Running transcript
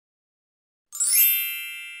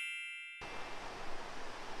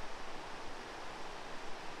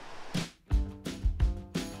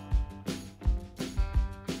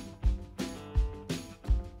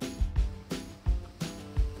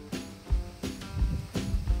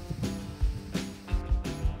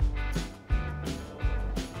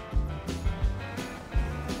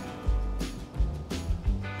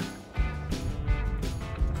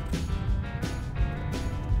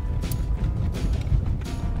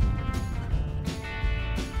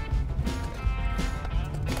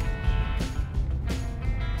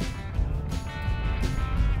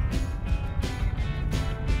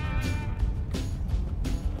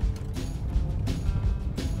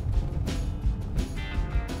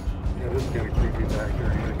kind of creepy back here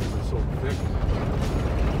anyway because it's so thick.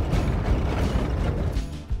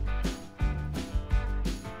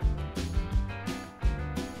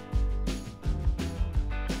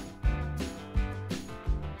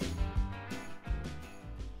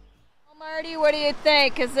 Well, Marty, what do you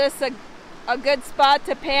think? Is this a good spot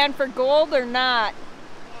to pan for gold or not?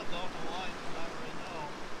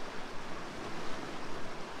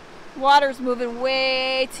 Water's moving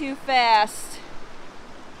way too fast.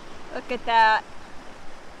 Look at that.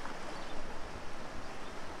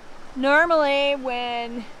 Normally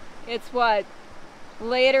when it's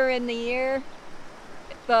later in the year,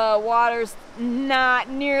 the water's not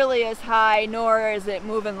nearly as high, nor is it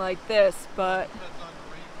moving like this, but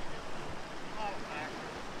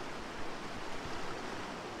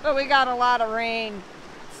we got a lot of rain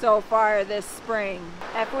so far this spring.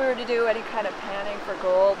 If we were to do any kind of panning for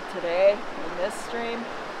gold today in this stream,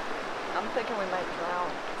 I'm thinking we might drown.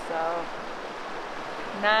 So,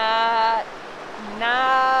 not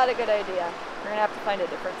a good idea. We're gonna have to find a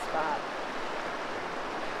different spot.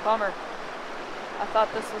 Bummer. I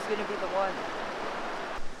thought this was gonna be the one.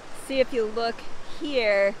 See, if you look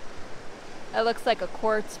here, it looks like a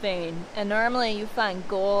quartz vein, and normally you find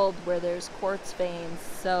gold where there's quartz veins,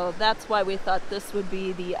 so that's why we thought this would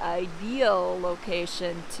be the ideal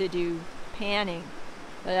location to do panning.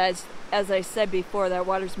 But as I said before, that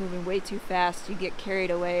water's moving way too fast. You get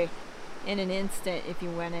carried away in an instant if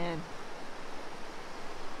you went in.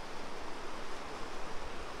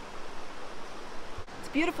 It's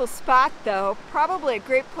a beautiful spot though, probably a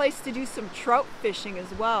great place to do some trout fishing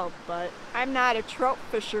as well, but I'm not a trout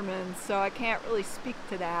fisherman, so I can't really speak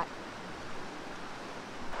to that.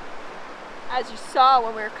 As you saw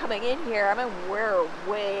when we were coming in here, I mean, we're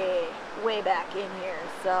way back in here,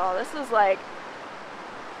 so this is like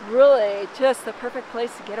really just the perfect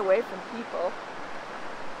place to get away from people,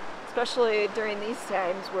 especially during these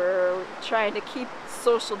times where we're trying to keep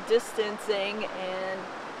social distancing and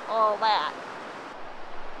all that.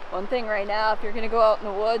 One thing right now, if you're gonna go out in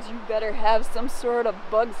the woods, you better have some sort of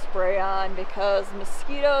bug spray on because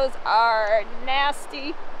mosquitoes are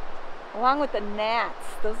nasty, along with the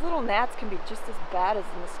gnats. Those little gnats can be just as bad as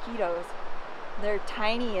the mosquitoes. They're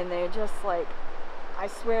tiny and they're just like, I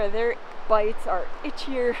swear their bites are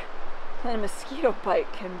itchier than a mosquito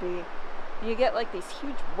bite can be. You get like these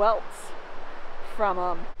huge welts from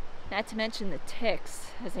them. Not to mention the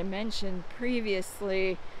ticks. As I mentioned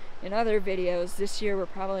previously in other videos, this year we're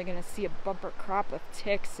probably going to see a bumper crop of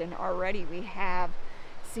ticks, and already we have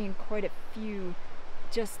seen quite a few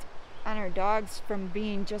just on our dogs from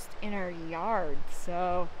being just in our yard.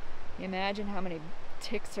 So you imagine how many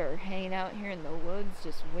ticks are hanging out here in the woods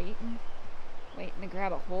just waiting to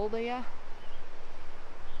grab a hold of you.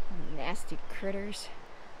 Nasty critters.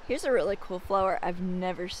 Here's a really cool flower I've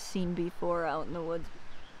never seen before out in the woods.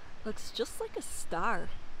 Looks just like a star.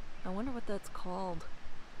 I wonder what that's called.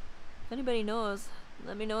 If anybody knows,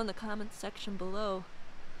 let me know in the comments section below.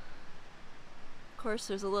 Of course,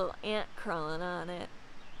 there's a little ant crawling on it.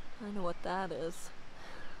 I know what that is.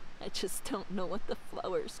 I just don't know what the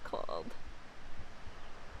flower's called.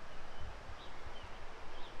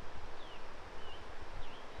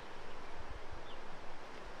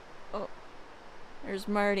 Oh, there's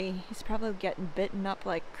Marty. He's probably getting bitten up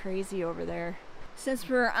like crazy over there. Since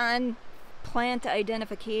we're on plant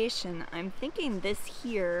identification, I'm thinking this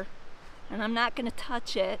here, and I'm not going to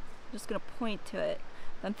touch it, I'm just going to point to it.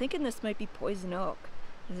 But I'm thinking this might be poison oak.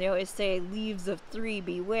 As they always say, leaves of three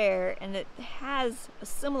beware, and it has a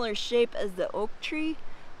similar shape as the oak tree,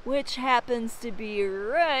 which happens to be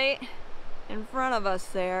right in front of us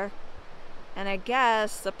there. And I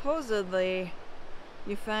guess, supposedly,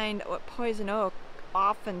 you find what poison oak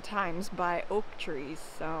oftentimes by oak trees,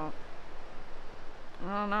 so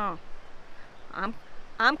I don't know.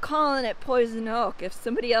 I'm calling it poison oak. If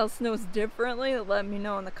somebody else knows differently, let me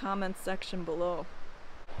know in the comments section below.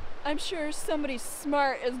 I'm sure somebody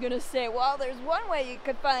smart is gonna say, well, there's one way you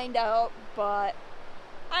could find out, but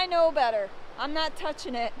I know better. I'm not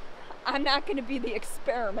touching it. I'm not gonna be the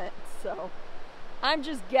experiment, so I'm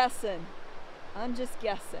just guessing. I'm just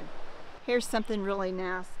guessing. Here's something really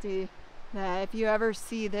nasty that if you ever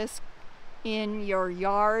see this in your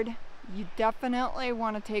yard, you definitely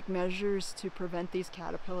want to take measures to prevent these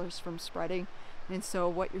caterpillars from spreading. And so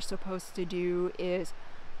what you're supposed to do is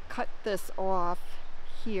cut this off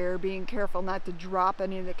here, being careful not to drop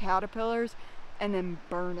any of the caterpillars, and then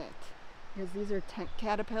burn it, because these are tent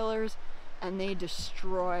caterpillars and they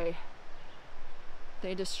destroy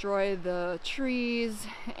the trees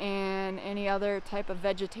and any other type of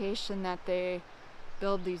vegetation that they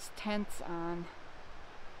build these tents on.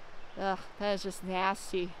 Ugh, that is just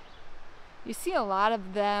nasty. You see a lot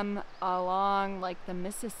of them along like the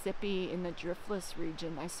Mississippi in the driftless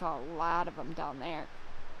region. I saw a lot of them down there.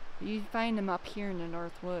 You find them up here in the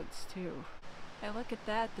North Woods too. Hey, look at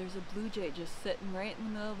that. There's a blue jay just sitting right in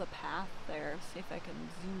the middle of the path there. See if I can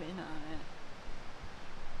zoom in on it.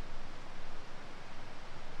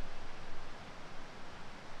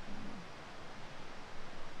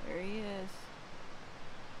 There he is.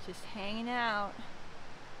 Just hanging out.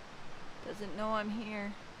 Doesn't know I'm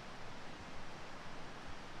here.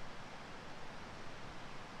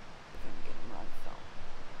 I'm gonna get him on film.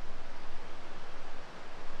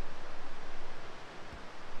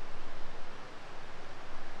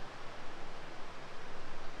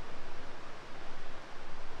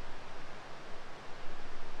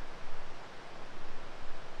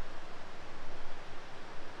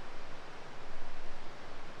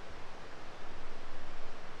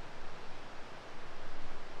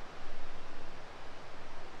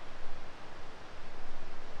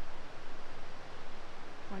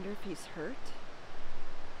 Wonder if he's hurt?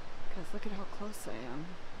 Because look at how close I am,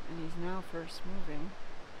 and he's now first moving.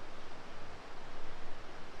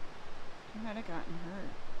 He might have gotten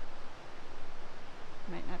hurt.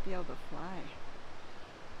 Might not be able to fly.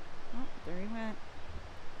 Oh, there he went.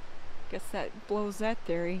 Guess that blows that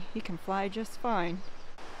theory. He can fly just fine.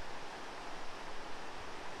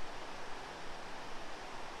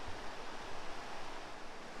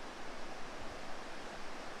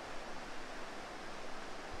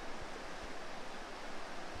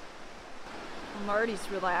 Marty's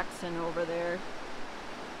relaxing over there,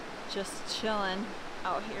 just chilling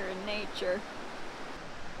out here in nature.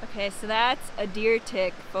 Okay, so that's a deer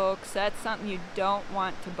tick, folks. That's something you don't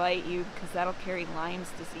want to bite you because that'll carry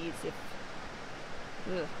Lyme's disease if...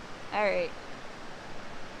 Ugh. All right.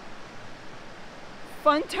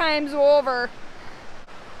 Fun time's over.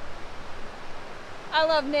 I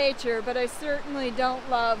love nature, but I certainly don't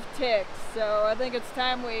love ticks, so I think it's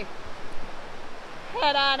time we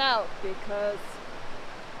head on out because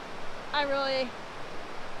I really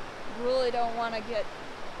don't want to get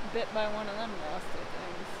bit by one of them nasty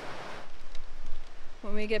things.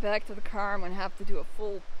 When we get back to the car, I'm going to have to do a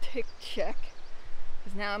full tick check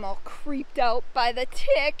because now I'm all creeped out by the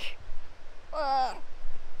tick.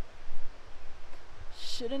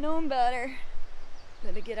 Should have known better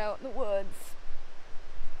than to get out in the woods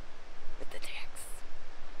with the ticks.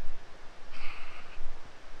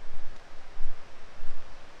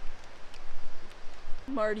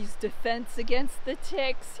 Marty's defense against the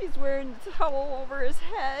ticks. He's wearing a towel over his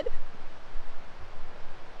head.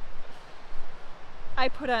 I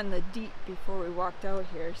put on the DEET before we walked out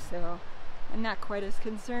here, so I'm not quite as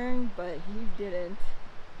concerned, but he didn't.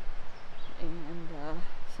 And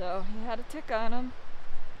so he had a tick on him.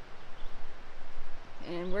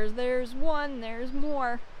 And where there's one, there's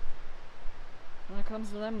more. When it comes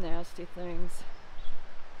to them nasty things,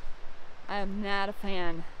 I am not a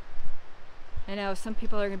fan. I know some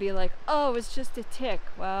people are going to be like, oh, it's just a tick.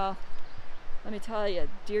 Well, let me tell you,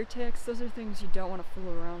 deer ticks, those are things you don't want to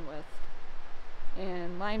fool around with.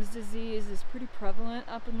 And Lyme's disease is pretty prevalent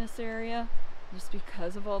up in this area just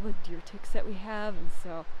because of all the deer ticks that we have. And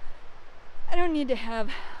so I don't need to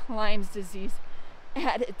have Lyme's disease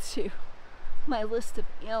added to my list of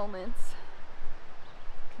ailments,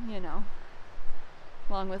 you know,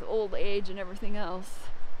 along with old age and everything else.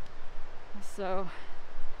 So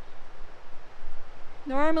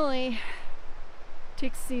normally,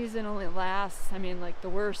 tick season only lasts, I mean, like the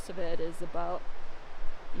worst of it is about,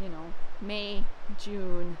 you know, May,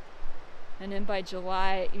 June, and then by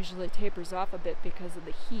July it usually tapers off a bit because of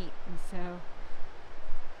the heat. And so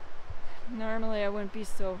normally I wouldn't be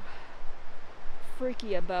so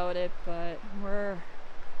freaky about it, but we're,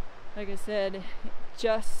 like I said,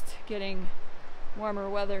 just getting warmer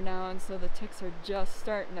weather now, and so the ticks are just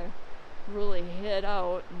starting to really hit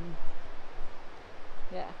out. And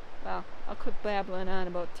yeah, well, I'll quit babbling on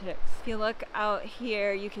about ticks. If you look out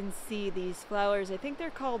here, you can see these flowers. I think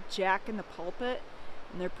they're called Jack in the Pulpit,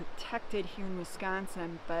 and they're protected here in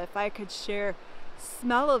Wisconsin. But if I could share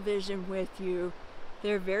smell-o-vision with you,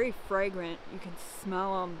 they're very fragrant. You can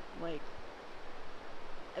smell them like,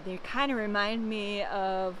 they kind of remind me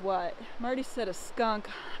of what Marty said, a skunk.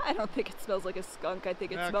 I don't think it smells like a skunk. I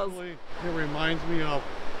think it smells... Actually, it reminds me of,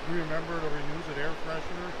 do you remember the Renews It air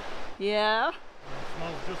freshener? Yeah. It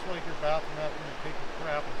smells just like your bathroom after you take a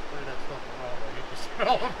crap and spray that stuff around. I hate the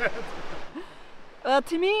smell of it. Well,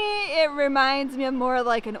 to me, it reminds me of more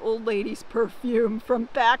like an old lady's perfume from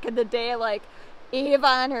back in the day, like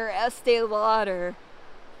Avon or Estee Lauder.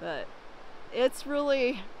 But it's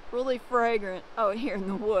really, really fragrant out here in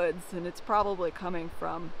the woods, and it's probably coming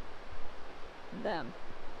from them.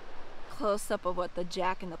 close-up of what the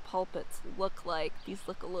jack-in-the-pulpits look like. These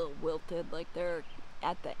look a little wilted, like they're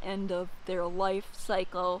at the end of their life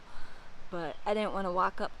cycle. But I didn't want to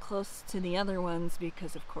walk up close to the other ones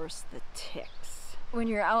because, of course, the ticks. When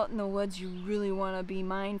you're out in the woods, you really want to be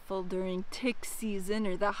mindful during tick season,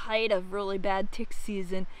 or the height of really bad tick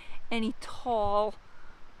season. Any tall,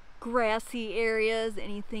 grassy areas,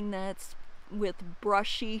 anything that's with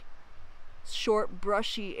brushy, short,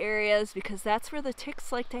 brushy areas, because that's where the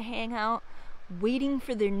ticks like to hang out, waiting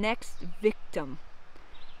for their next victim.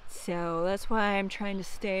 So that's why I'm trying to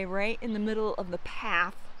stay right in the middle of the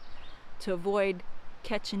path to avoid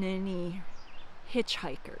catching any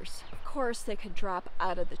hitchhikers. Of course, they could drop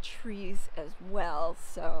out of the trees as well,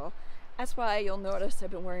 so that's why you'll notice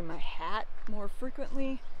I've been wearing my hat more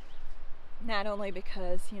frequently. Not only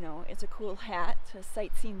because, you know, it's a cool hat to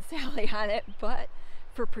Sightseeing Sally on it, but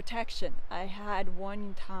for protection. I had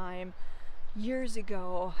one time years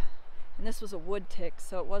ago, and this was a wood tick,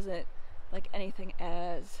 so it wasn't like anything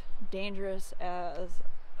as dangerous as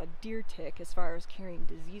a deer tick as far as carrying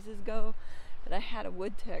diseases go, but I had a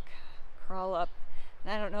wood tick crawl up,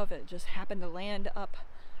 and I don't know if it just happened to land up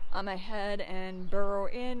on my head and burrow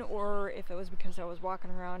in, or if it was because I was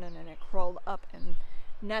walking around and then it crawled up and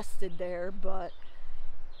nested there, but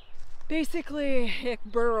basically it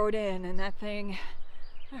burrowed in, and that thing,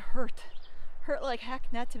 it hurt like heck,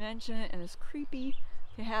 not to mention it, and it's creepy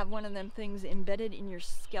to have one of them things embedded in your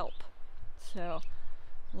scalp. So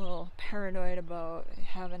a little paranoid about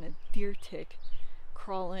having a deer tick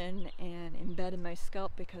crawl in and embed in my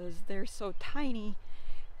scalp, because they're so tiny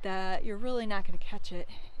that you're really not going to catch it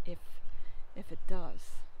if it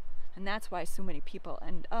does. And that's why so many people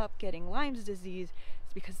end up getting Lyme's disease,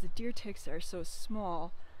 is because the deer ticks are so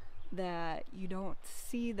small that you don't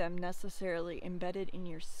see them necessarily embedded in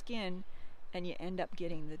your skin, and you end up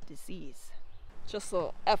getting the disease. Just a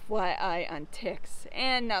little FYI on ticks.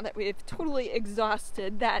 And now that we've totally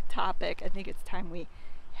exhausted that topic, I think it's time we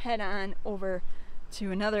head on over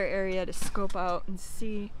to another area to scope out and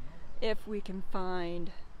see if we can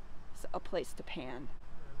find a place to pan.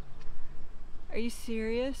 Are you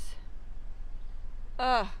serious?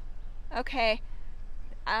 Ugh. Okay.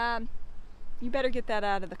 You better get that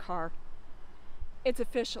out of the car. It's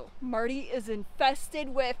official. Marty is infested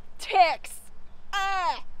with ticks.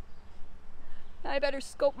 Ah! I better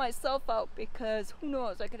scope myself out, because who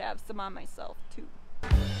knows, I could have some on myself too.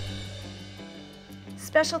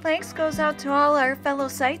 Special thanks goes out to all our fellow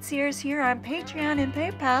sightseers here on Patreon and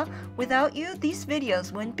PayPal. Without you, these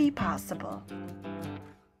videos wouldn't be possible.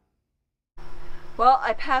 Well,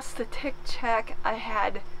 I passed the tick check. I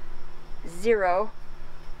had 0.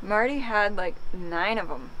 Marty had like 9 of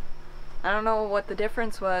them. I don't know what the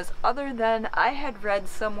difference was, other than I had read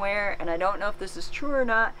somewhere, and I don't know if this is true or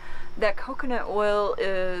not, that coconut oil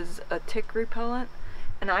is a tick repellent,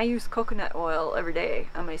 and I use coconut oil every day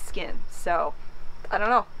on my skin. So I don't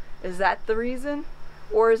know, is that the reason?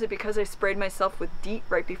 Or is it because I sprayed myself with DEET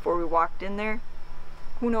right before we walked in there?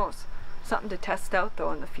 Who knows? Something to test out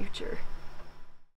though in the future.